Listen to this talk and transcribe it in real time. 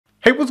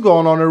Hey, what's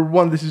going on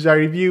everyone, this is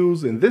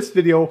iReviews. In this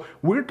video,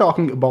 we're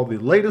talking about the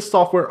latest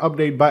software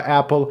update by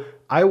Apple,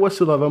 iOS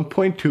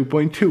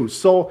 11.2.2.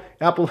 So,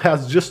 Apple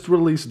has just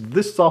released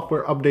this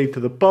software update to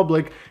the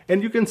public,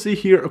 and you can see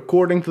here,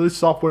 according to the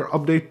software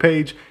update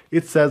page,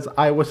 it says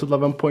iOS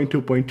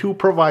 11.2.2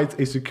 provides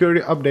a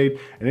security update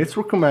and it's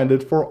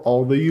recommended for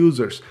all the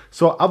users.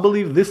 So, I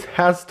believe this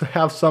has to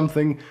have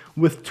something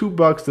with two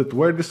bugs that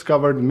were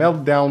discovered,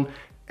 Meltdown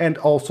and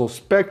also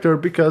Spectre,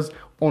 because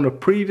on a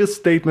previous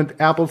statement,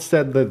 Apple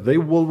said that they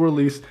will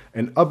release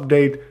an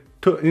update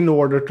in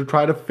order to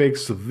try to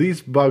fix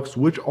these bugs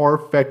which are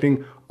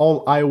affecting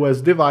all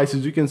iOS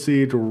devices. You can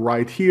see it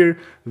right here.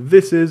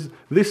 This is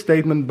this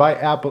statement by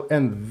Apple,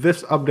 and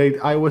this update,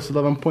 iOS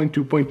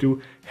 11.2.2,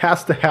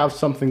 has to have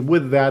something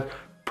with that.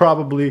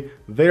 Probably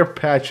they're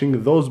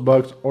patching those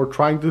bugs or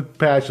trying to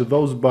patch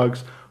those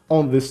bugs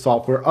on this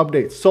software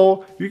update.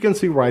 So you can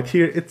see right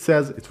here, it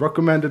says it's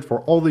recommended for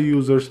all the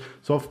users.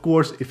 So of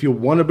course, if you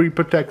want to be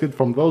protected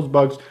from those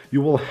bugs,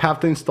 you will have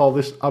to install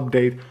this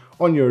update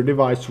on your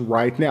device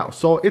right now.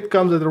 So it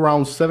comes at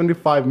around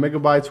 75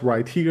 megabytes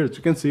right here. As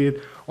you can see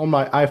it on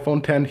my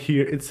iPhone 10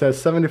 here, it says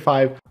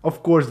 75.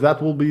 Of course, that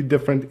will be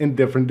different in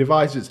different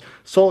devices.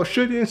 So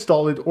should you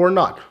install it or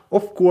not?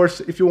 Of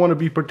course, if you want to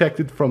be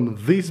protected from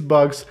these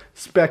bugs,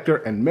 Spectre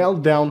and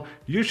Meltdown,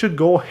 you should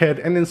go ahead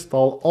and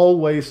install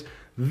always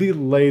the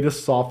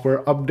latest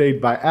software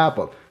update by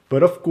Apple.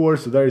 But of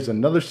course, there is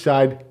another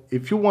side.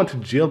 If you want to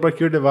jailbreak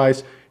your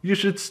device, you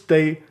should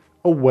stay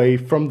away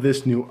from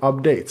this new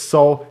update.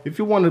 So if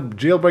you want to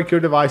jailbreak your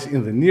device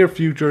in the near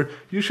future,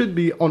 you should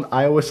be on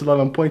iOS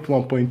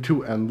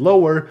 11.1.2 and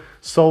lower.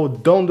 So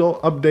don't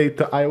update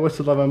to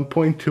iOS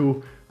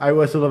 11.2,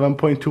 iOS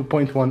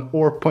 11.2.1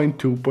 or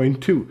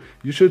 0.2.2.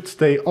 You should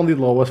stay on the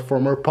lowest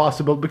firmware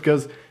possible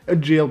because a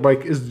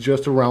jailbreak is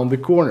just around the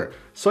corner.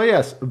 So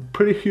yes, a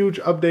pretty huge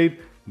update,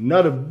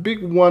 not a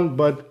big one,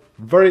 but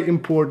very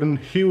important,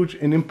 huge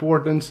in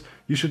importance.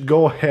 You should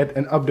go ahead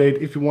and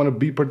update if you want to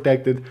be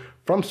protected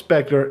from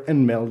Spectre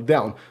and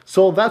Meltdown.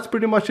 So that's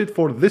pretty much it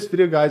for this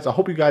video, guys. I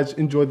hope you guys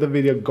enjoyed the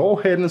video. Go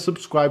ahead and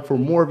subscribe for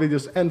more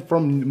videos and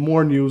from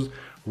more news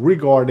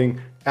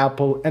regarding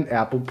Apple and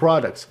Apple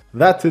products.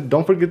 That's it.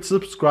 Don't forget to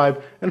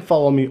subscribe and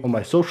follow me on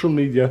my social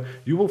media.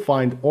 You will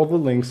find all the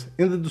links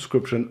in the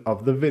description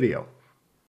of the video.